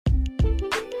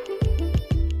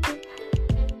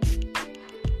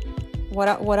What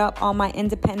up, all my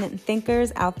independent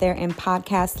thinkers out there in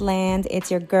podcast land? It's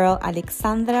your girl,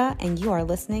 Alexandra, and you are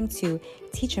listening to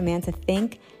Teach a Man to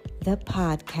Think, the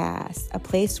podcast, a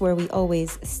place where we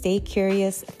always stay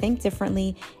curious, think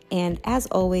differently, and as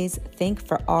always, think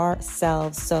for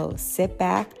ourselves. So sit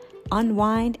back,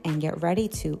 unwind, and get ready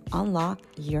to unlock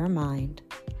your mind.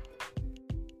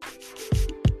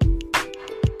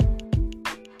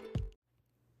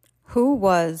 Who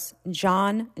was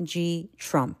John G.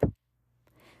 Trump?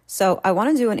 So I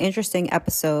want to do an interesting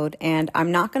episode, and I'm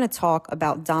not going to talk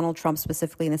about Donald Trump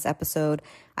specifically in this episode.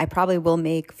 I probably will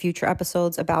make future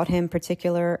episodes about him in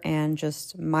particular and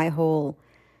just my whole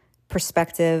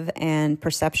perspective and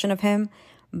perception of him.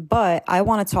 But I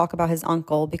want to talk about his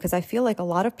uncle because I feel like a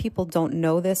lot of people don't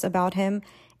know this about him.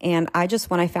 And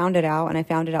when I found it out, and I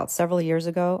found it out several years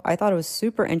ago, I thought it was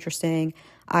super interesting.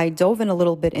 I dove in a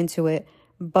little bit into it,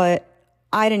 but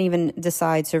I didn't even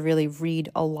decide to really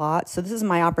read a lot. So this is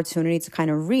my opportunity to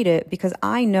kind of read it because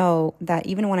I know that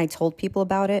even when I told people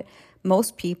about it,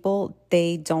 most people,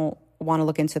 they don't want to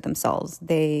look into it themselves.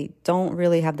 They don't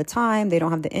really have the time. They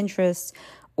don't have the interest,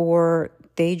 or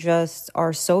they just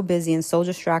are so busy and so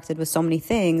distracted with so many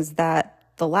things that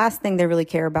the last thing they really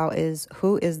care about is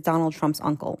who is Donald Trump's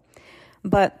uncle.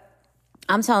 But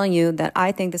I'm telling you that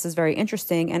I think this is very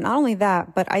interesting. And not only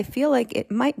that, but I feel like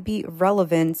it might be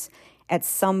relevant at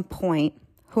some point,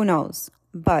 who knows?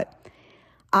 But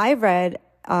I read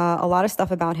a lot of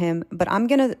stuff about him, but I'm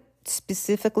going to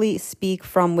specifically speak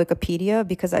from Wikipedia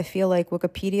because I feel like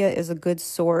Wikipedia is a good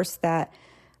source that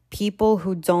people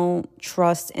who don't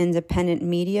trust independent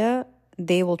media,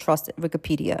 they will trust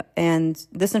Wikipedia. And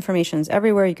this information is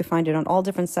everywhere. You can find it on all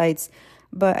different sites.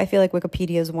 But I feel like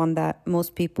Wikipedia is one that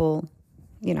most people,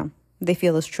 they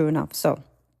feel is true enough. So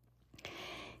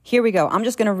here we go. I'm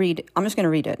just going to read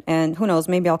it. And who knows,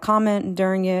 maybe I'll comment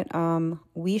during it.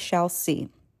 We shall see.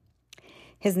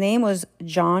 His name was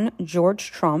John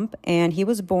George Trump, and he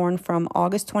was born from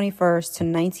August 21st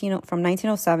from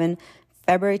 1907,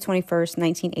 February 21st,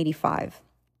 1985.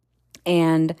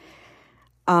 And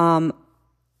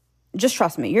just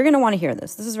trust me, you're going to want to hear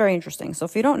this. This is very interesting. So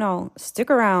if you don't know,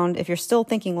 stick around. If you're still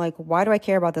thinking like, why do I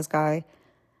care about this guy?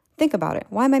 Think about it.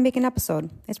 Why am I making an episode?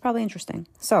 It's probably interesting.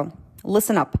 So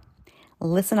listen up.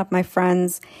 Listen up, my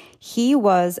friends. He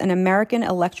was an American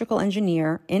electrical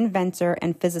engineer, inventor,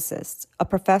 and physicist, a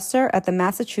professor at the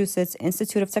Massachusetts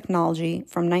Institute of Technology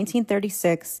from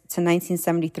 1936 to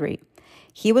 1973.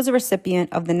 He was a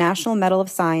recipient of the National Medal of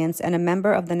Science and a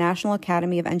member of the National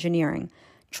Academy of Engineering.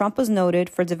 Trump was noted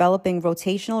for developing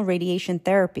rotational radiation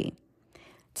therapy.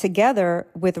 Together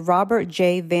with Robert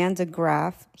J. Van de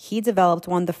Graaff, he developed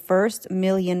one of the first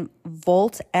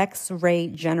million-volt X-ray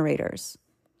generators.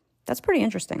 That's pretty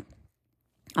interesting.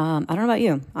 I don't know about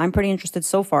you. I'm pretty interested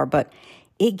so far, but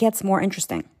it gets more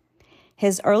interesting.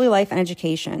 His early life and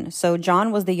education. So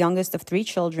John was the youngest of 3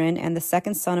 children and the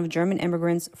second son of German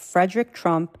immigrants Frederick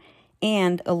Trump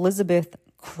and Elizabeth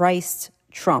Christ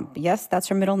Trump. Yes, that's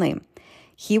her middle name.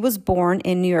 He was born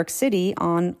in New York City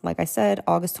on, like I said,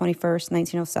 August 21st,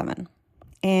 1907.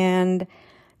 And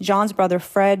John's brother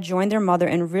Fred joined their mother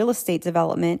in real estate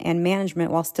development and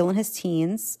management while still in his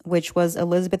teens, which was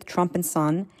Elizabeth Trump and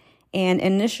Son. And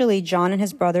initially, John and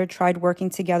his brother tried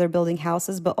working together building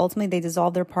houses, but ultimately they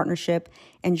dissolved their partnership,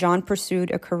 and John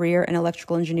pursued a career in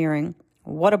electrical engineering.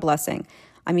 What a blessing.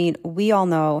 I mean, we all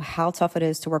know how tough it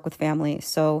is to work with family,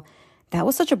 so that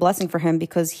was such a blessing for him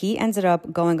because he ended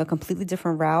up going a completely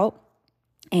different route,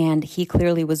 and he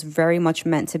clearly was very much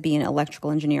meant to be in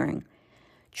electrical engineering.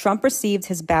 Trump received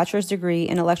his bachelor's degree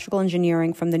in electrical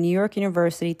engineering from the New York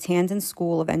University Tandon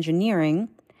School of Engineering,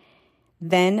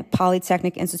 then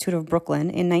Polytechnic Institute of Brooklyn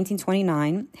in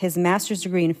 1929, his master's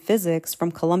degree in physics from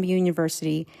Columbia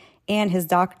University, and his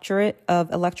doctorate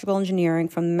of electrical engineering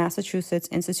from the Massachusetts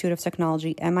Institute of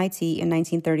Technology, MIT, in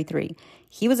 1933.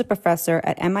 He was a professor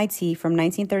at MIT from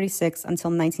 1936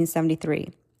 until 1973.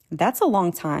 That's a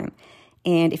long time.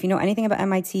 And if you know anything about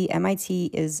MIT, MIT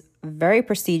is very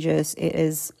prestigious. It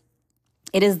is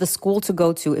the school to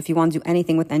go to if you want to do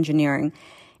anything with engineering.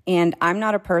 And I'm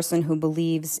not a person who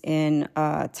believes in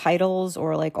titles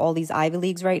or like all these Ivy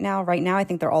Leagues right now. Right now, I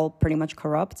think they're all pretty much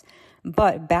corrupt.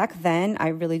 But back then, I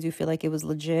really do feel like it was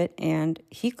legit, and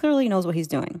he clearly knows what he's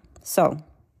doing. So,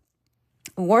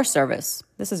 war service.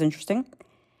 This is interesting.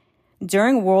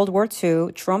 During World War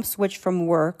II, Trump switched from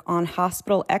work on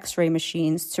hospital X-ray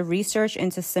machines to research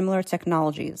into similar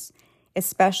technologies,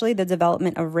 especially the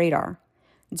development of radar.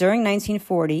 During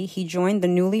 1940, he joined the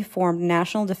newly formed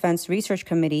National Defense Research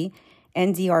Committee,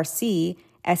 NDRC,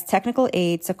 as technical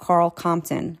aide to Carl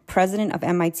Compton, president of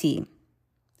MIT,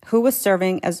 who was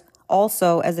serving as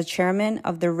also as the chairman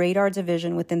of the radar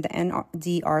division within the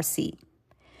NDRC.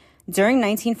 During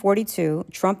 1942,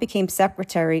 Trump became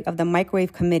secretary of the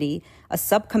Microwave Committee, a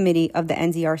subcommittee of the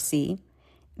NDRC.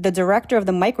 The director of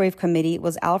the Microwave Committee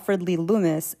was Alfred Lee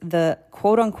Loomis, the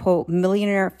quote-unquote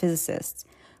millionaire physicist,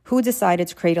 who decided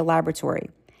to create a laboratory.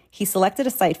 He selected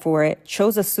a site for it,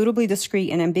 chose a suitably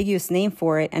discreet and ambiguous name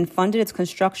for it, and funded its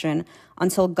construction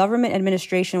until government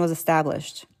administration was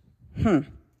established.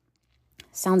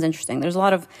 Sounds interesting. There's a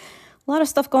lot of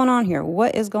stuff going on here.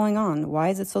 What is going on? Why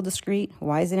is it so discreet?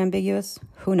 Why is it ambiguous?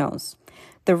 Who knows?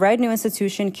 The Red New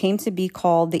Institution came to be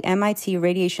called the MIT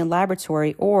Radiation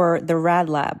Laboratory, or the RAD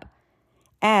Lab.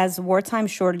 As wartime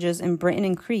shortages in Britain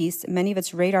increased, many of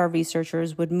its radar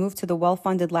researchers would move to the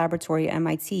well-funded laboratory at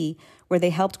MIT, where they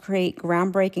helped create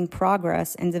groundbreaking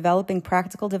progress in developing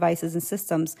practical devices and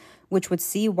systems which would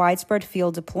see widespread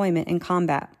field deployment in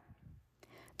combat.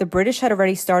 The British had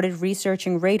already started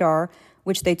researching radar,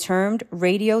 which they termed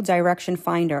Radio Direction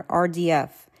Finder, RDF.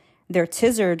 Their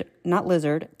TIZARD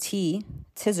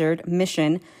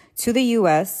mission to the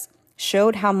U.S.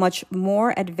 showed how much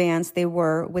more advanced they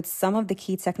were with some of the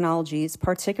key technologies,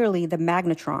 particularly the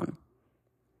magnetron.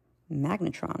 I'm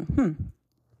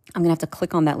going to have to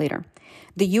click on that later.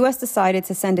 The U.S. decided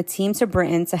to send a team to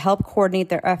Britain to help coordinate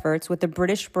their efforts with the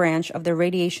British branch of the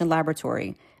Radiation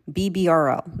Laboratory,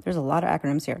 BBRL. There's a lot of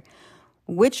acronyms here,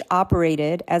 which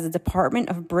operated as a department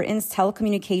of Britain's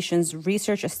Telecommunications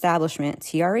Research Establishment,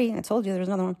 TRE, I told you there's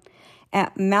another one,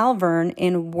 at Malvern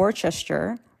in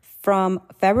Worcestershire. From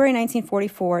February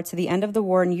 1944 to the end of the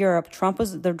war in Europe, Trump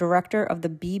was the director of the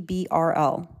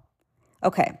BBRL.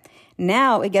 Okay,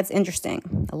 now it gets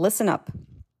interesting. Listen up.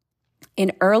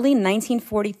 In early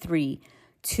 1943,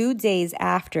 2 days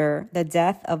after the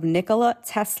death of Nikola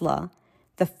Tesla,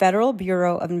 the Federal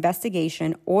Bureau of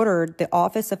Investigation ordered the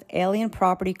Office of Alien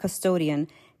Property Custodian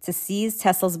to seize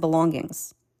Tesla's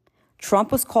belongings.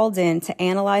 Trump was called in to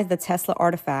analyze the Tesla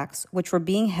artifacts, which were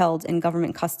being held in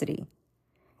government custody.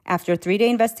 After a 3-day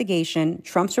investigation,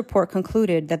 Trump's report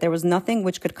concluded that there was nothing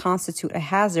which could constitute a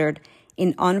hazard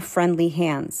in unfriendly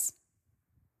hands.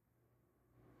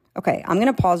 Okay, I'm going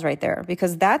to pause right there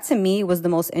because that to me was the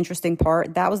most interesting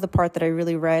part. That was the part that I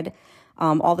really read.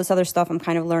 All this other stuff I'm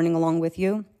kind of learning along with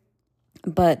you.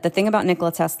 But the thing about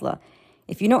Nikola Tesla,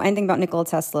 if you know anything about Nikola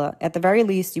Tesla, at the very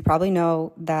least, you probably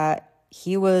know that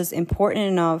he was important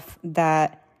enough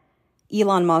that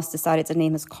Elon Musk decided to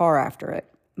name his car after it.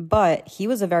 But he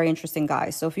was a very interesting guy.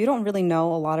 So if you don't really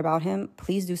know a lot about him,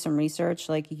 please do some research.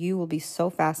 Like, you will be so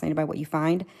fascinated by what you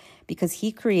find because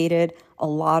he created a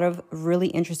lot of really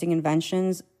interesting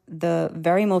inventions. The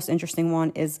very most interesting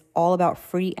one is all about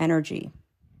free energy.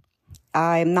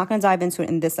 I'm not going to dive into it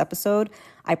in this episode.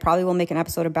 I probably will make an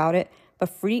episode about it. But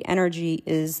free energy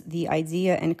is the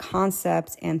idea and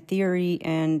concept and theory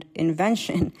and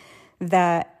invention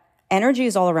that energy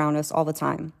is all around us all the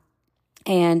time.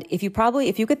 And if you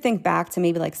could think back to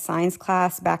maybe like science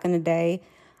class back in the day,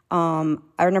 I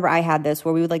remember I had this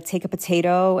where we would like take a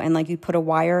potato and like you put a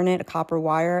wire in it, a copper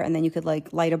wire, and then you could like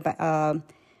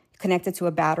connect it to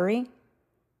a battery,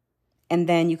 and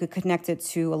then you could connect it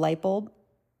to a light bulb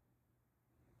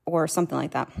or something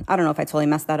like that. I don't know if I totally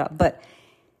messed that up,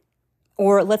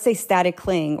 or let's say static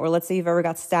cling, or let's say you've ever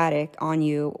got static on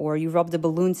you, or you rubbed a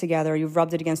balloon together, you've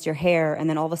rubbed it against your hair, and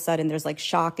then all of a sudden there's like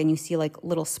shock and you see like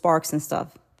little sparks and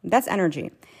stuff. That's energy.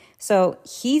 So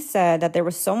he said that there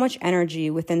was so much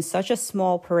energy within such a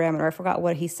small parameter. I forgot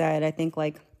what he said. I think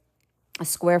like a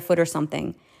square foot or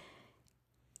something.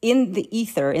 In the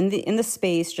ether, in the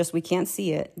space, just we can't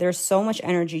see it. There's so much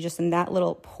energy just in that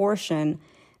little portion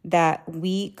that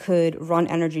we could run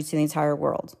energy to the entire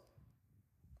world.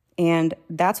 And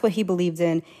that's what he believed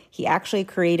in. He actually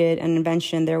created an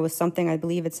invention. There was something, I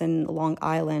believe it's in Long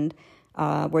Island,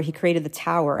 where he created the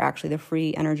tower, actually, the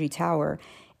free energy tower.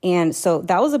 And so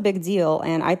that was a big deal.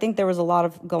 And I think there was a lot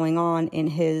of going on in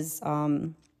his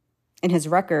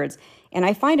records. And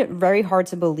I find it very hard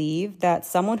to believe that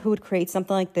someone who would create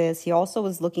something like this, he also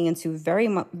was looking into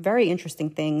very interesting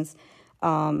things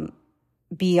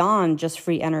beyond just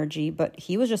free energy. But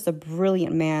he was just a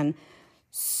brilliant man,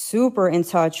 super in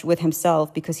touch with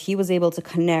himself because he was able to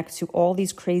connect to all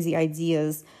these crazy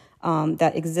ideas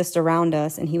that exist around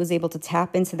us. And he was able to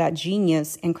tap into that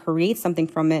genius and create something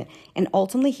from it. And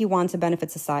ultimately, he wanted to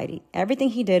benefit society. Everything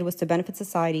he did was to benefit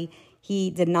society.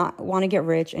 He did not want to get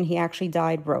rich, and he actually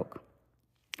died broke.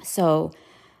 So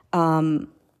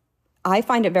I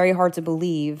find it very hard to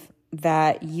believe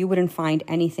that you wouldn't find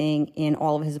anything in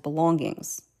all of his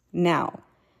belongings. Now,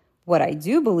 what I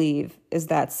do believe is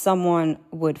that someone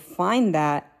would find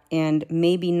that and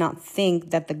maybe not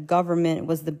think that the government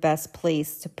was the best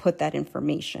place to put that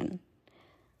information.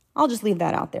 I'll just leave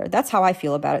that out there. That's how I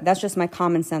feel about it. That's just my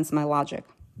common sense, my logic.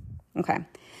 Okay.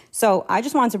 So I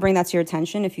just wanted to bring that to your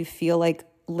attention. If you feel like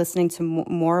listening to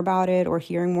more about it or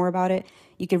hearing more about it,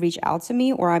 you can reach out to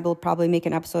me, or I will probably make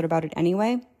an episode about it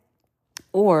anyway,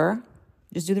 or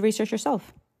just do the research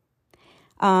yourself.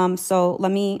 So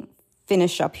let me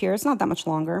finish up here. It's not that much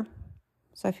longer,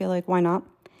 so I feel like, why not?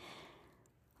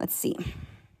 Let's see.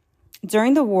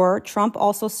 During the war, Trump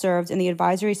also served in the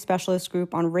Advisory Specialist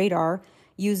Group on Radar,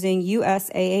 using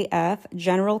USAAF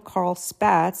General Carl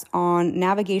Spaatz on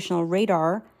navigational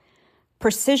radar,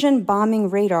 precision bombing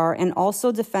radar, and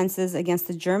also defenses against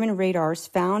the German radars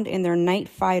found in their night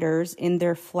fighters in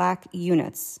their flak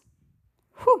units.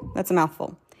 Whew, that's a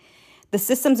mouthful. The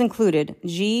systems included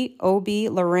GOB,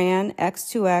 Loran,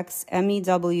 X2X,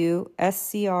 MEW,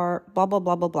 SCR, blah, blah,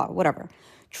 blah, blah, blah, whatever.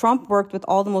 Trump worked with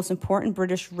all the most important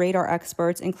British radar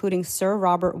experts, including Sir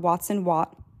Robert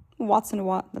Watson-Watt,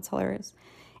 that's hilarious,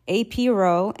 A.P.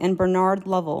 Rowe, and Bernard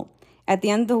Lovell. At the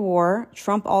end of the war,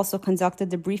 Trump also conducted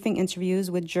debriefing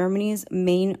interviews with Germany's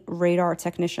main radar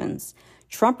technicians.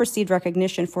 Trump received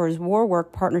recognition for his war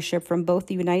work partnership from both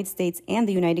the United States and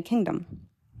the United Kingdom.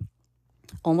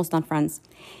 Almost done, friends.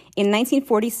 In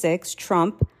 1946,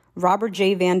 Trump, Robert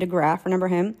J. Van de Graaff, remember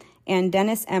him, and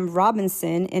Dennis M.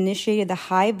 Robinson initiated the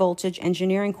High Voltage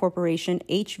Engineering Corporation,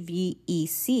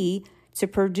 HVEC, to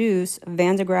produce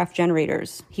Van de Graaff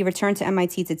generators. He returned to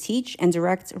MIT to teach and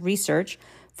direct research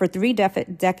for 3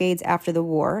 decades after the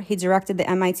war. He directed the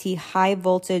MIT High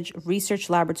Voltage Research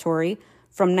Laboratory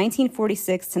from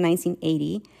 1946 to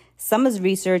 1980. Some of his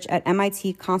research at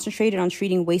MIT concentrated on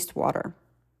treating wastewater.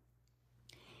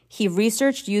 He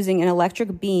researched using an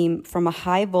electric beam from a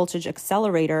high-voltage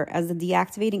accelerator as the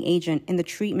deactivating agent in the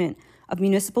treatment of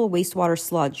municipal wastewater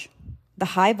sludge. The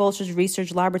High Voltage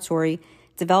Research Laboratory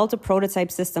developed a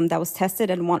prototype system that was tested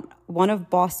at one of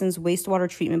Boston's wastewater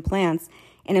treatment plants,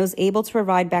 and it was able to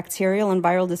provide bacterial and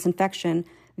viral disinfection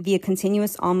via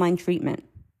continuous online treatment.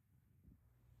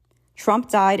 Trump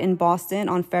died in Boston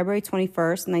on February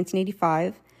 21st,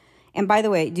 1985. And by the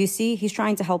way, do you see, he's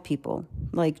trying to help people,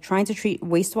 like trying to treat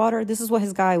wastewater. This is what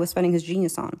his guy was spending his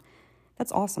genius on.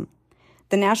 That's awesome.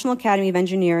 The National Academy of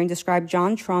Engineering described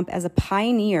John Trump as a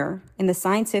pioneer in the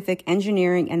scientific,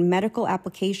 engineering, and medical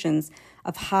applications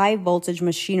of high voltage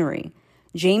machinery.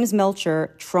 James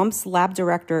Melcher, Trump's lab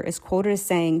director, is quoted as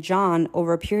saying John,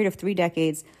 over a period of 3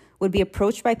 decades, would be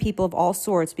approached by people of all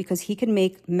sorts because he could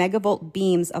make megavolt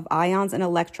beams of ions and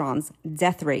electrons,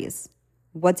 death rays.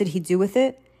 What did he do with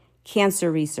it?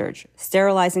 Cancer research,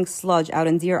 sterilizing sludge out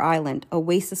in Deer Island, a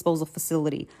waste disposal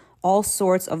facility, all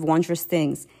sorts of wondrous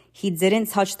things. He didn't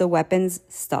touch the weapons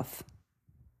stuff.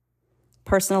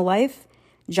 Personal life,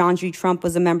 John G. Trump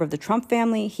was a member of the Trump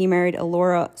family. He married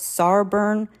Elora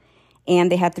Sarburn,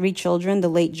 and they had 3 children, the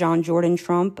late John Jordan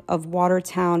Trump of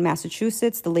Watertown,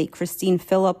 Massachusetts, the late Christine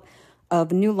Phillip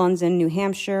of New London, New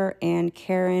Hampshire, and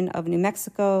Karen of New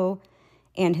Mexico.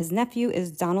 And his nephew is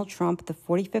Donald Trump, the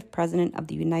 45th president of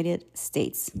the United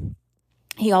States.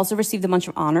 He also received a bunch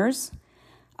of honors,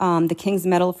 the King's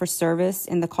Medal for Service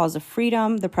in the Cause of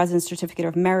Freedom, the President's Certificate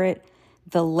of Merit,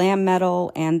 the Lamb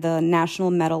Medal, and the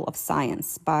National Medal of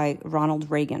Science by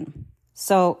Ronald Reagan.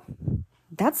 So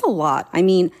that's a lot. I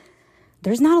mean,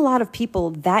 there's not a lot of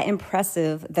people that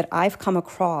impressive that I've come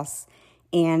across,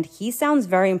 and he sounds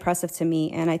very impressive to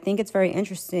me, and I think it's very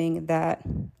interesting that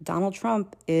Donald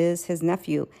Trump is his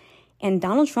nephew. And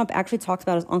Donald Trump actually talks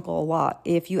about his uncle a lot.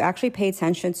 If you actually pay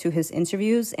attention to his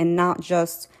interviews and not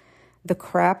just the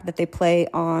crap that they play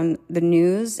on the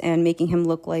news and making him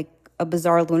look like a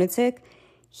bizarre lunatic,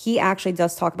 he actually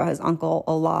does talk about his uncle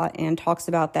a lot and talks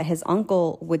about that his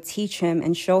uncle would teach him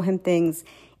and show him things,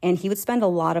 and he would spend a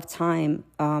lot of time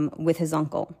with his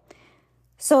uncle.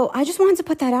 So I just wanted to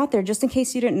put that out there just in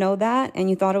case you didn't know that and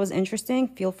you thought it was interesting.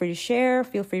 Feel free to share,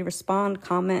 feel free to respond,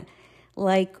 comment,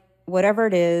 like whatever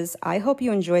it is. I hope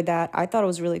you enjoyed that. I thought it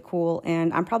was really cool,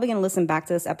 and I'm probably going to listen back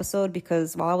to this episode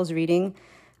because while I was reading,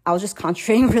 I was just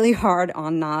concentrating really hard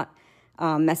on not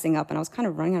messing up, and I was kind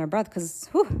of running out of breath because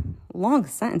long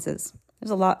sentences. There's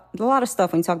a lot of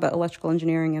stuff when you talk about electrical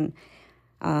engineering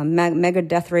and mega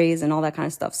death rays and all that kind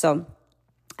of stuff. So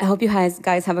I hope you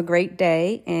guys have a great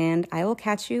day, and I will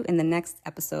catch you in the next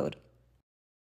episode.